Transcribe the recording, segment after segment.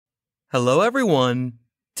Hello everyone!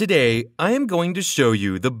 Today, I am going to show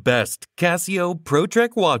you the best Casio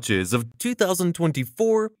Protrek watches of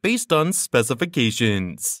 2024 based on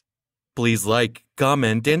specifications. Please like,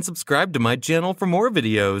 comment, and subscribe to my channel for more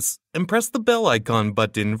videos, and press the bell icon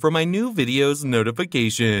button for my new videos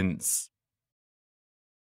notifications.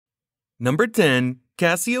 Number 10.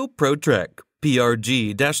 Casio Protrek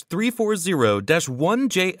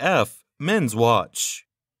PRG-340-1JF Men's Watch.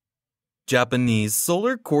 Japanese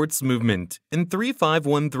solar quartz movement in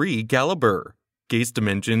 3513 caliber. Case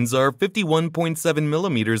dimensions are 51.7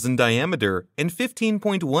 mm in diameter and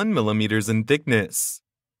 15.1 mm in thickness.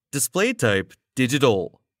 Display type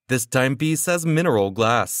digital. This timepiece has mineral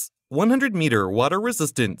glass, 100-meter water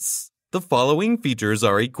resistance. The following features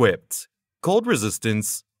are equipped: cold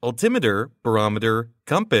resistance, altimeter, barometer,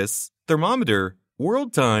 compass, thermometer,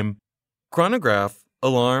 world time, chronograph,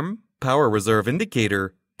 alarm, power reserve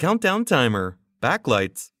indicator, countdown timer,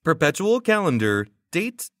 backlights, perpetual calendar,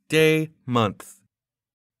 date, day, month.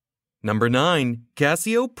 Number 9.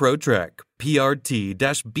 Casio Protrek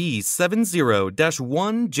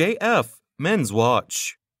PRT-B70-1JF Men's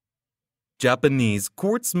Watch. Japanese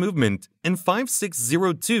quartz movement in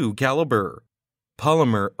 5602 caliber.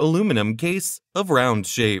 Polymer aluminum case of round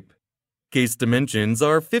shape. Case dimensions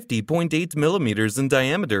are 50.8 mm in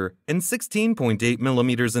diameter and 16.8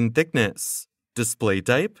 mm in thickness. Display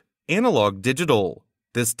type analog digital.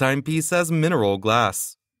 This timepiece has mineral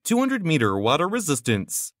glass, 200-meter water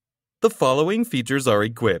resistance. The following features are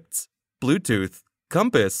equipped: Bluetooth,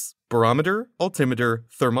 compass, barometer, altimeter,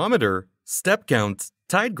 thermometer, step count,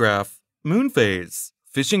 tide graph, moon phase,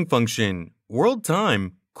 fishing function, world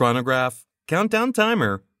time, chronograph, countdown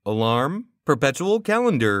timer, alarm, perpetual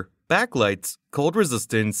calendar, backlights, cold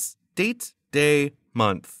resistance, date, day,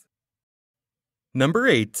 month. Number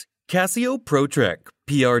 8. Casio Protrek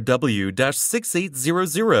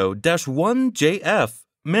PRW-6800-1JF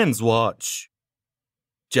Men's Watch.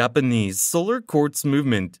 Japanese solar quartz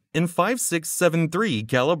movement in 5673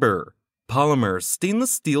 caliber. Polymer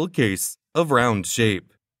stainless steel case of round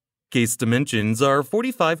shape. Case dimensions are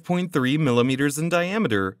 45.3 mm in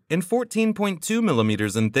diameter and 14.2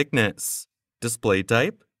 mm in thickness. Display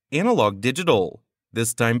type analog digital.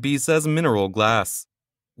 This timepiece has mineral glass,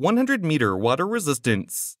 100-meter water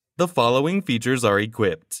resistance. The following features are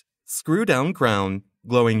equipped: screw-down crown,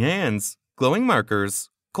 glowing hands, glowing markers,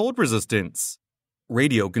 cold resistance,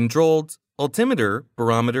 radio-controlled, altimeter,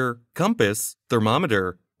 barometer, compass,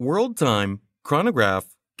 thermometer, world time,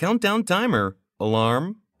 chronograph, countdown timer,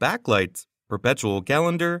 alarm, backlight, perpetual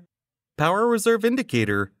calendar, power reserve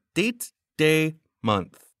indicator, date, day,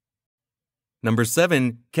 month. Number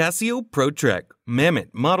 7. Casio Protrek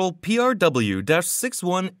Mammoth Model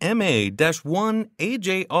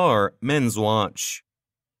PRW-61MA-1AJR Men's Watch.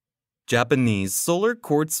 Japanese solar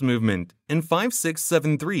quartz movement in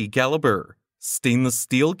 5673 caliber. Stainless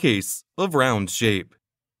steel case of round shape.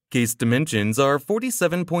 Case dimensions are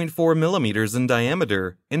 47.4 mm in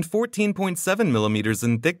diameter and 14.7 mm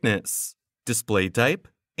in thickness. Display type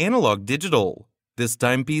analog digital. This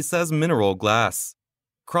timepiece has mineral glass,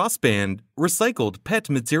 crossband, recycled PET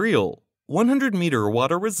material, 100-meter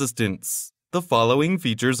water resistance. The following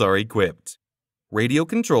features are equipped: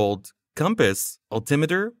 radio-controlled, compass,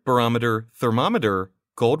 altimeter, barometer, thermometer,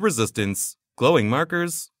 cold resistance, glowing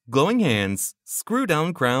markers, glowing hands,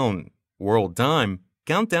 screw-down crown, world time,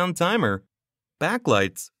 countdown timer,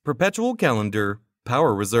 backlights, perpetual calendar,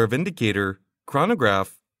 power reserve indicator,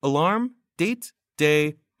 chronograph, alarm, date,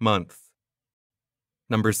 day, month.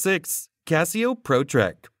 Number 6. Casio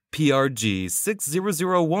Protrek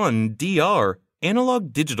PRG-6001-DR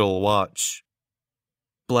Analog Digital Watch.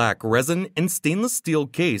 Black resin and stainless steel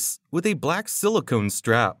case with a black silicone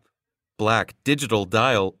strap. Black digital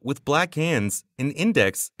dial with black hands and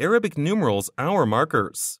index Arabic numerals hour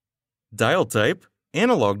markers. Dial type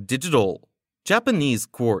analog digital. Japanese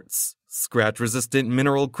quartz. Scratch-resistant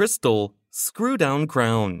mineral crystal. Screw-down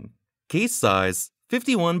crown. Case size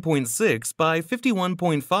 51.6 by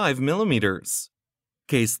 51.5 millimeters.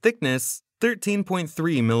 Case thickness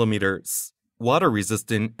 13.3 millimeters. Water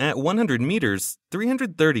resistant at 100 meters,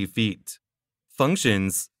 330 feet.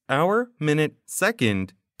 Functions: hour, minute,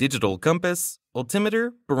 second, digital compass,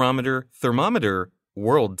 altimeter, barometer, thermometer,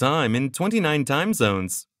 world time in 29 time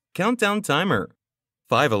zones, countdown timer,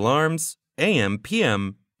 5 alarms, AM,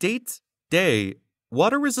 PM, date, day,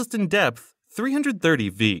 water resistant depth 330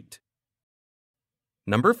 feet.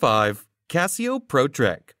 Number 5. Casio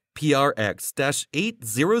Protrek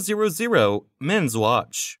PRX-8000 Men's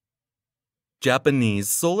Watch. Japanese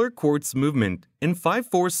solar quartz movement in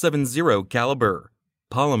 5470 caliber.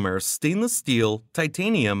 Polymer stainless steel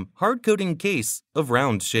titanium hard coating case of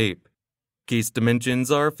round shape. Case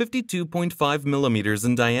dimensions are 52.5 millimeters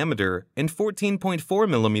in diameter and 14.4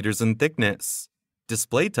 millimeters in thickness.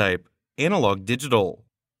 Display type, analog digital.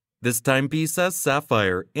 This timepiece has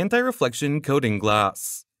sapphire anti-reflection coating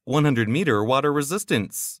glass, 100-meter water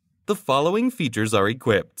resistance. The following features are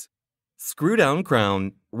equipped: screw-down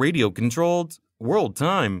crown, radio-controlled, world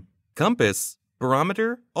time, compass,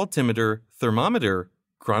 barometer, altimeter, thermometer,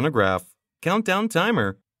 chronograph, countdown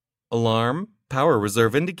timer, alarm, power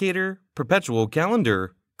reserve indicator, perpetual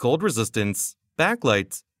calendar, cold resistance,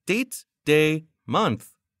 backlight, date, day, month,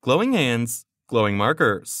 glowing hands, glowing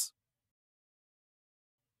markers.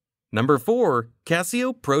 Number 4.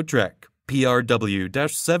 Casio Protrek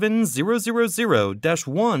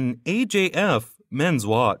PRW-7000-1 men's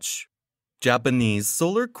watch. Japanese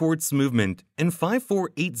solar quartz movement and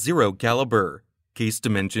 5480 caliber. Case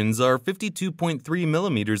dimensions are 52.3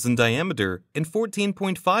 millimeters in diameter and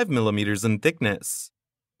 14.5 millimeters in thickness.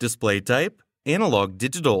 Display type, analog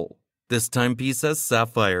digital. This timepiece has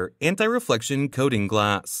sapphire anti-reflection coating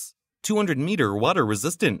glass, 200-meter water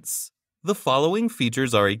resistance. The following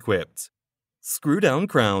features are equipped: screw-down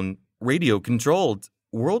crown, radio-controlled,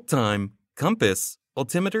 world time, compass,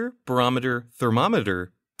 altimeter, barometer,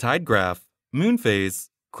 thermometer, tide graph, moon phase,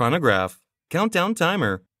 chronograph, countdown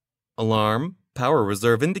timer, alarm, power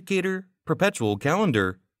reserve indicator, perpetual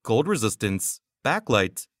calendar, cold resistance,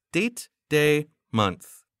 backlight, date, day,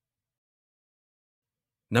 month.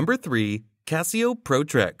 Number 3. Casio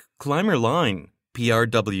Protrek Climber Line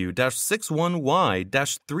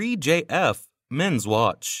PRW-61Y-3JF men's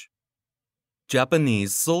watch.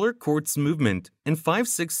 Japanese solar quartz movement and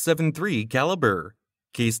 5673 caliber.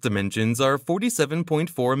 Case dimensions are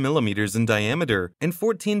 47.4 millimeters in diameter and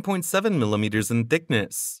 14.7 millimeters in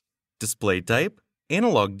thickness. Display type,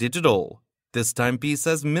 analog digital. This timepiece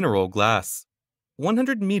has mineral glass,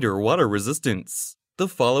 100-meter water resistance. The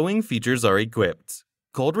following features are equipped: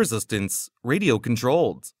 cold resistance,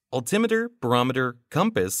 radio-controlled, altimeter, barometer,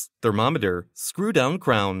 compass, thermometer, screw-down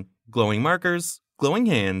crown, glowing markers, glowing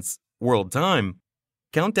hands, world time,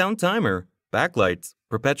 countdown timer, backlight,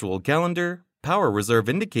 perpetual calendar, power reserve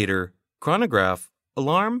indicator, chronograph,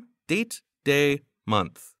 alarm, date, day,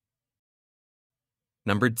 month.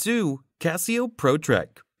 Number 2. Casio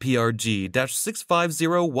Protrek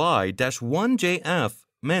PRG-650Y-1JF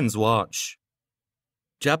men's watch.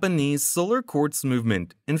 Japanese solar quartz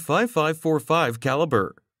movement in 5545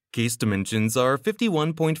 caliber. Case dimensions are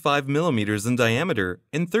 51.5 millimeters in diameter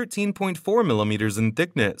and 13.4 millimeters in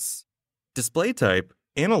thickness. Display type,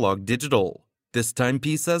 analog digital. This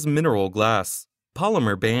timepiece has mineral glass,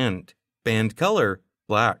 polymer band, band color,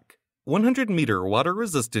 black, 100-meter water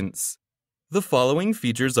resistance. The following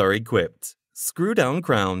features are equipped: screw-down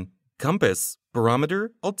crown, compass,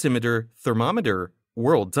 barometer, altimeter, thermometer,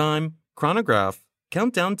 world time, chronograph,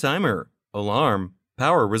 countdown timer, alarm,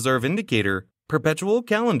 power reserve indicator, perpetual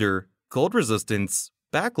calendar, cold resistance,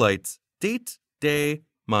 backlight, date, day,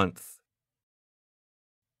 month.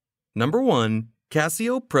 Number 1.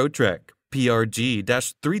 Casio Protrek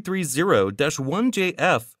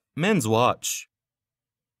PRG-330-1JF men's watch.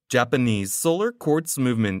 Japanese solar quartz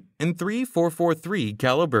movement in 3443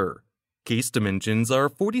 caliber. Case dimensions are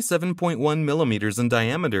 47.1 millimeters in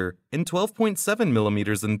diameter and 12.7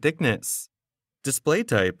 millimeters in thickness. Display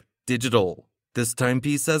type, digital. This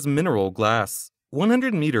timepiece has mineral glass,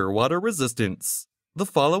 100-meter water resistance. The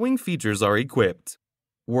following features are equipped: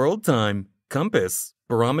 world time, compass,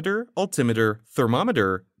 barometer, altimeter,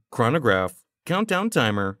 thermometer, chronograph, countdown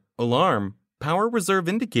timer, alarm, power reserve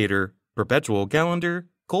indicator, perpetual calendar,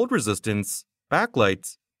 cold resistance,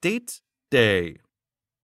 backlight, date, day.